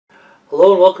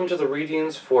Hello and welcome to the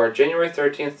readings for January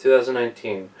 13th,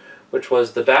 2019, which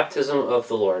was the baptism of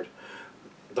the Lord.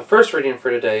 The first reading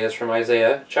for today is from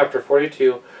Isaiah chapter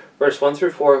 42, verse 1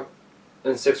 through 4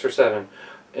 and 6 or 7.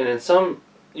 And in some,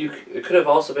 it could have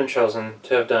also been chosen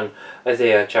to have done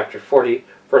Isaiah chapter 40,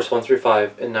 verse 1 through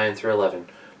 5 and 9 through 11.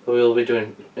 But we will be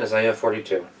doing Isaiah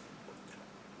 42.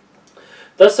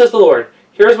 Thus says the Lord,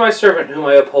 Here is my servant whom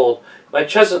I uphold, my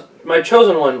chosen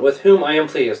one with whom I am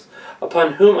pleased,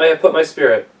 upon whom I have put my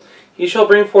spirit. He shall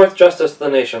bring forth justice to the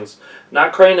nations,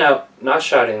 not crying out, not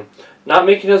shouting, not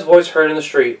making his voice heard in the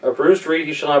street. A bruised reed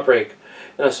he shall not break,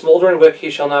 and a smoldering wick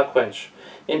he shall not quench,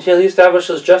 until he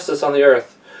establishes justice on the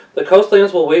earth. The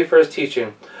coastlands will wait for his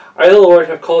teaching. I, the Lord,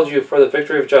 have called you for the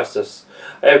victory of justice.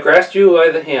 I have grasped you by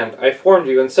the hand. I formed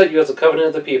you and set you as a covenant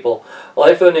of the people, a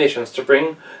light for the nations, to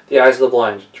bring the eyes of the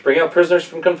blind, to bring out prisoners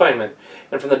from confinement,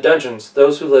 and from the dungeons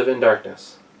those who live in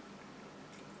darkness.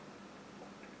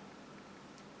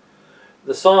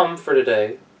 The psalm for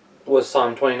today was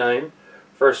Psalm 29,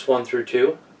 verse 1 through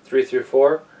 2, 3 through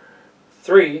 4,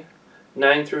 3,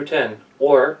 9 through 10,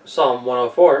 or Psalm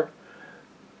 104,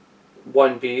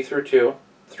 1b through 2,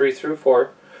 3 through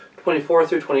 4, 24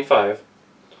 through 25,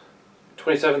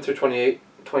 27 through 28,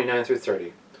 29 through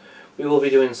 30. We will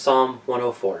be doing Psalm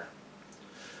 104.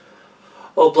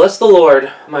 O bless the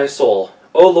Lord, my soul.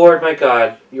 O Lord, my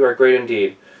God, you are great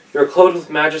indeed. You are clothed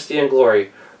with majesty and glory,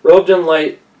 robed in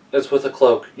light as with a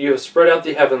cloak. You have spread out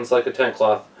the heavens like a tent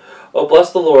cloth. O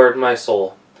bless the Lord, my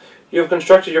soul. You have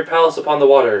constructed your palace upon the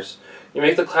waters. You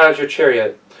make the clouds your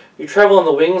chariot. You travel on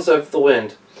the wings of the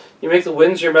wind. You make the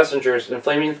winds your messengers, and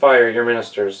flaming fire your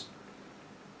ministers.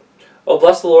 O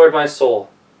bless the Lord, my soul.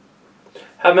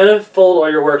 How manifold are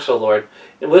your works, O Lord!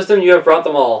 In wisdom you have brought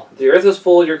them all. The earth is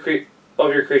full of your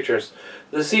creatures.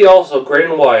 The sea also, great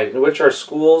and wide, in which are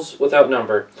schools without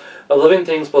number, of living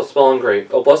things both small and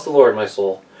great. O bless the Lord, my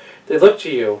soul. They look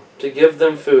to you to give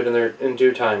them food in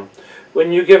due time.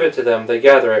 When you give it to them, they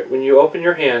gather it. When you open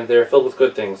your hand, they are filled with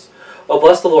good things. O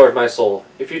bless the Lord, my soul.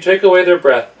 If you take away their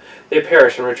breath, they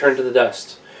perish and return to the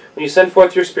dust. When you send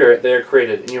forth your spirit, they are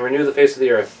created, and you renew the face of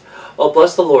the earth. O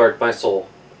bless the Lord, my soul.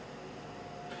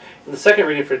 And the second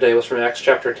reading for today was from Acts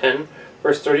chapter 10,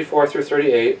 verse 34 through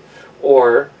 38,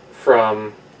 or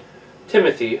from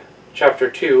Timothy chapter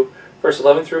 2, verse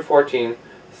 11 through 14,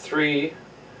 3,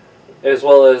 as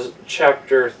well as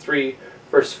chapter 3,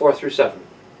 verse 4 through 7.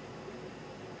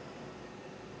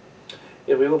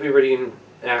 And we will be reading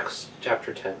Acts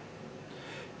chapter 10.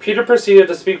 Peter proceeded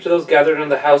to speak to those gathered in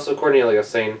the house of Cornelius,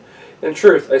 saying, In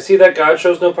truth, I see that God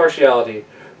shows no partiality.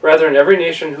 Rather, in every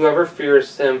nation, whoever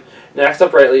fears him and acts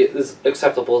uprightly is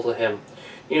acceptable to him.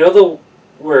 You know the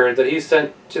word that he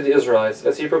sent to the Israelites,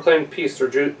 as he proclaimed peace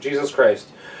through Jesus Christ,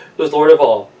 who is Lord of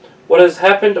all. What has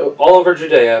happened all over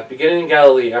Judea, beginning in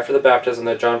Galilee after the baptism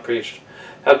that John preached,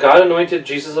 how God anointed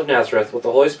Jesus of Nazareth with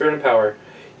the Holy Spirit and power.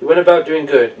 He went about doing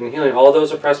good and healing all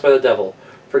those oppressed by the devil,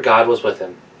 for God was with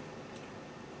him.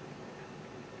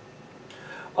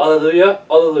 Alleluia,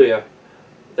 alleluia.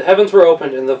 The heavens were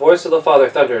opened, and the voice of the Father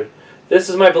thundered, This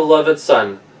is my beloved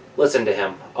Son. Listen to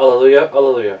him. Alleluia,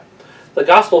 alleluia. The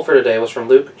Gospel for today was from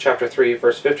Luke chapter 3,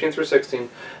 verse 15 through 16,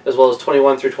 as well as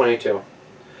 21 through 22.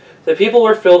 The people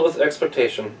were filled with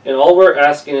expectation, and all were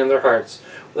asking in their hearts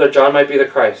whether John might be the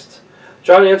Christ.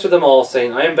 John answered them all,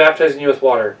 saying, I am baptizing you with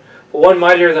water, but one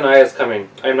mightier than I is coming.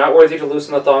 I am not worthy to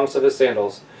loosen the thongs of his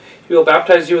sandals. He will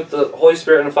baptize you with the Holy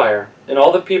Spirit and fire. And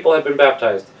all the people had been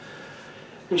baptized.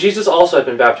 And Jesus also had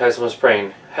been baptized and was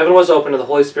praying. Heaven was opened, and the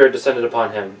Holy Spirit descended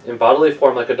upon him, in bodily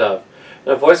form like a dove.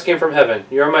 And a voice came from heaven,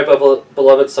 You are my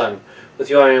beloved Son.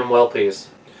 With you I am well pleased.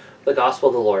 The Gospel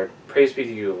of the Lord. Praise be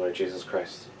to you, Lord Jesus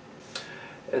Christ.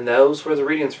 And those were the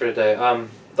readings for today.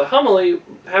 The homily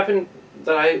happened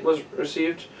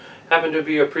to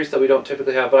be a priest that we don't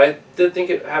typically have, but I did think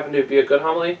it happened to be a good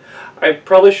homily. I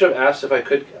probably should have asked if I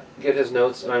could get his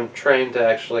notes, and I'm trying to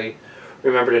actually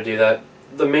remember to do that.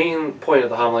 The main point of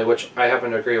the homily, which I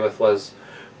happen to agree with, was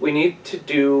we need to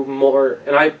do more,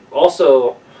 and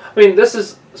this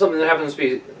is something that happens to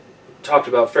be talked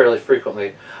about fairly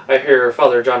frequently. I hear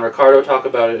Father John Ricardo talk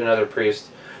about it and other priests,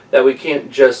 that we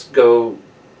can't just go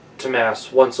to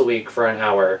Mass once a week for an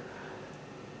hour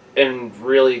and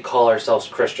really call ourselves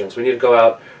Christians. We need to go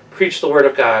out, preach the Word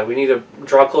of God. We need to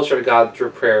draw closer to God through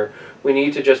prayer. We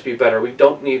need to just be better. We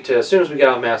don't need to, as soon as we get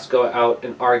out of Mass, go out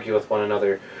and argue with one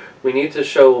another. We need to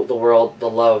show the world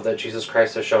the love that Jesus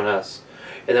Christ has shown us.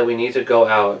 And that we need to go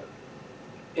out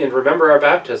and remember our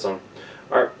baptism.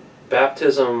 Our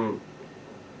baptism,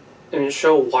 and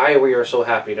show why we are so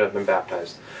happy to have been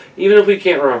baptized. Even if we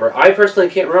can't remember. I personally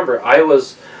can't remember. I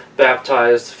was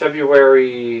baptized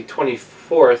February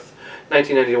 24th,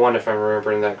 1991, if I'm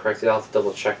remembering that correctly. I'll have to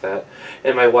double check that.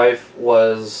 And my wife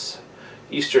was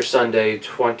Easter Sunday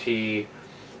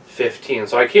 2015.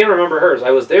 So I can't remember hers.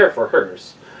 I was there for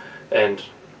hers. And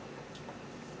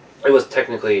it was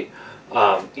technically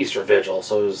Easter Vigil,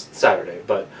 so it was Saturday.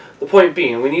 But the point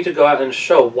being, we need to go out and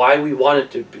show why we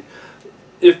wanted to be,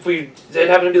 if we did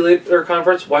happen to be later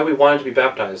converts, why we wanted to be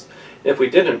baptized. And if we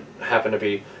didn't happen to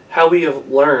be, how we have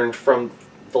learned from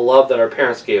the love that our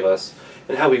parents gave us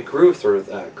and how we grew through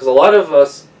that. Because a lot of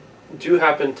us do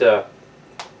happen to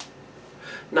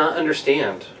not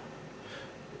understand.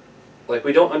 Like,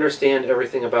 we don't understand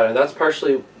everything about it. And that's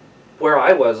partially where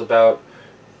I was about,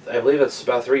 I believe it's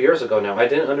about 3 years ago now. I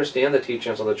didn't understand the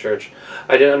teachings of the church.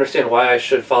 I didn't understand why I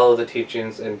should follow the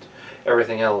teachings and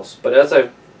everything else. But as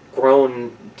I've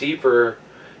grown deeper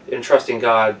in trusting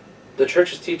God, the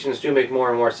church's teachings do make more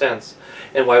and more sense,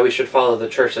 and why we should follow the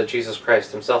church that Jesus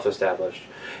Christ himself established,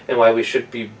 and why we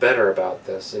should be better about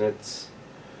this. And it's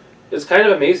kind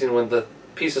of amazing when the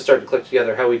pieces start to click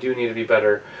together, how we do need to be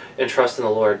better and trust in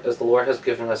the Lord, as the Lord has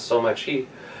given us so much. He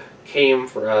came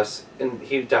for us, and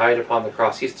he died upon the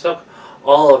cross. He took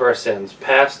all of our sins,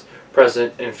 past,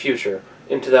 present, and future,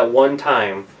 into that one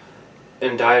time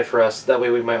and died for us. That way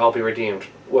we might all be redeemed.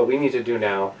 What we need to do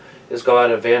now is go out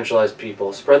and evangelize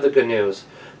people, spread the good news.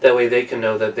 That way they can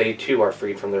know that they too are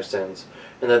freed from their sins,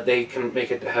 and that they can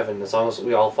make it to heaven as long as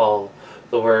we all follow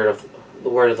the word of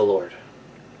the Lord.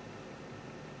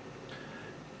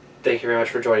 Thank you very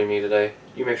much for joining me today.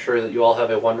 You make sure that you all have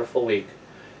a wonderful week,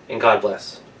 and God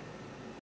bless.